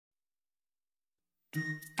You're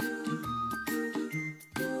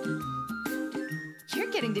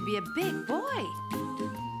getting to be a big boy.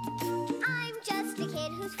 I'm just a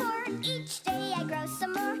kid who's 4. Each day I grow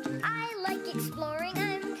some more. I like exploring.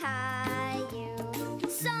 I'm Caillou.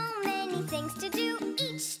 So many things to do.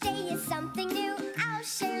 Each day is something new. I'll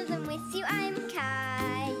share them with you. I'm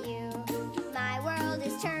Caillou. My world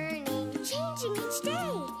is turning, changing each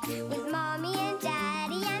day. With Mommy and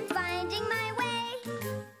Daddy, I'm finding my way.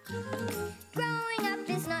 Growing up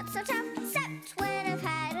is not so tough, except when I've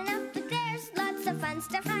had enough. But there's lots of fun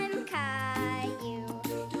stuff. I'm Caillou.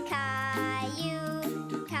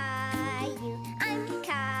 Caillou, Caillou, I'm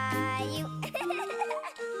Caillou.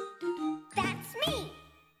 That's me.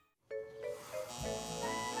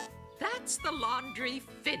 That's the laundry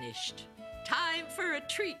finished. Time for a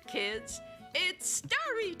treat, kids. It's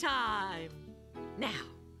story time. Now,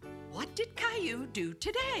 what did Caillou do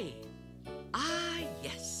today? Ah,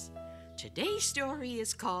 yes. Today's story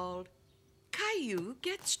is called Caillou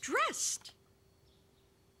Gets Dressed.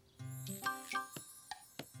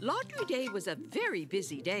 Laundry day was a very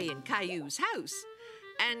busy day in Caillou's house.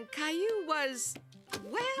 And Caillou was,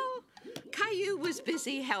 well, Caillou was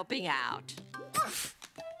busy helping out. Oof.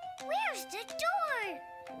 Where's the door?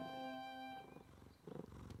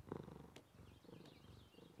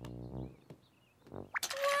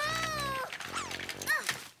 Whoa! Ugh.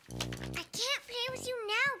 I can't play with you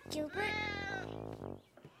now, Gilbert.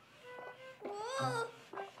 Whoa!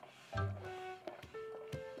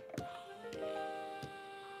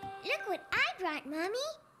 Look what I brought, Mommy.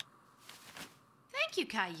 Thank you,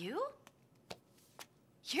 Caillou.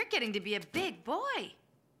 You're getting to be a big boy.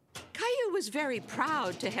 Caillou was very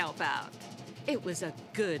proud to help out. It was a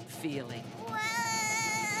good feeling. What?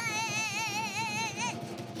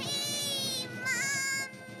 Hey,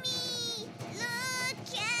 Mommy!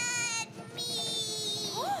 Look at me!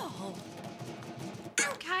 Oh!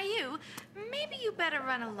 Caillou, maybe you better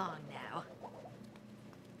run along now.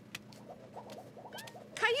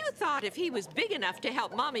 Caillou thought if he was big enough to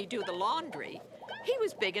help Mommy do the laundry, he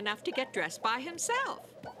was big enough to get dressed by himself.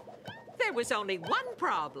 There was only one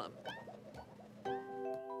problem.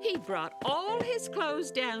 He brought all his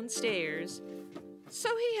clothes downstairs,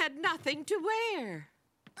 so he had nothing to wear.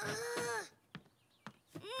 No!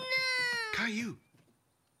 Caillou!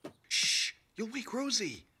 Shh! You'll wake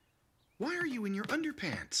Rosie. Why are you in your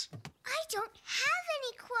underpants? I don't have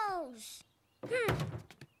any clothes.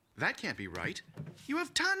 That can't be right. You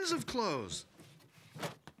have tons of clothes.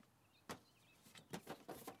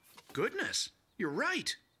 Goodness, you're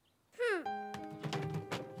right.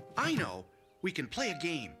 I know. We can play a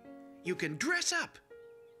game. You can dress up.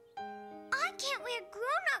 I can't wear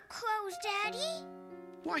grown-up clothes, Daddy.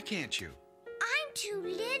 Why can't you? I'm too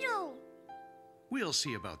little. We'll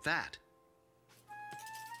see about that.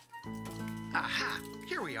 Aha!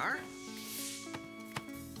 Here we are.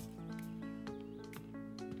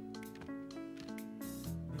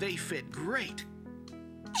 They fit great.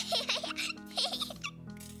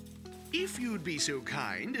 If you'd be so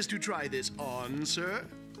kind as to try this on, sir.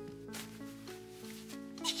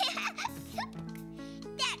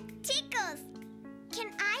 That tickles.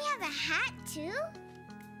 Can I have a hat, too?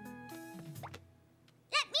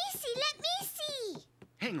 Let me see.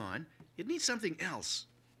 Hang on. It needs something else.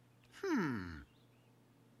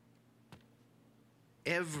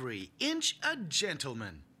 Every inch a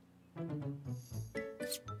gentleman.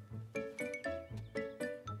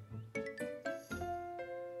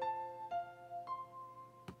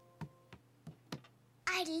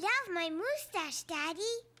 I love my mustache, Daddy.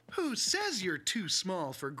 Who says you're too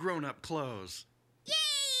small for grown-up clothes?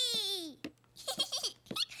 Yay!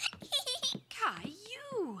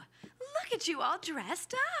 Caillou, look at you all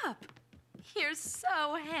dressed up. You're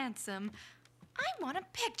so handsome. I want a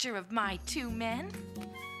picture of my 2 men.